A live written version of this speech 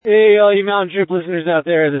Hey, all you mountain trip listeners out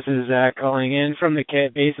there, this is Zach calling in from the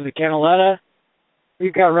base of the Canaleta.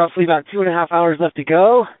 We've got roughly about 2.5 hours left to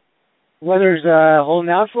go. Weather's holding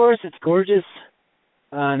out for us. It's gorgeous.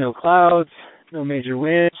 No clouds, no major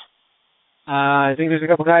winds. I think there's a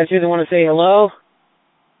couple guys here that want to say hello.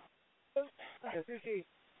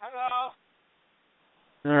 Hello.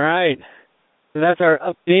 All right. So that's our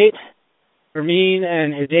update. Fermin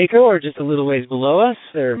and Hideko are just a little ways below us.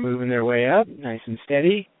 They're moving their way up, nice and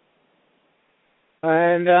steady.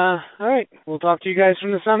 And, all right, we'll talk to you guys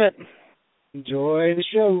from the summit. Enjoy the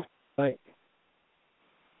show.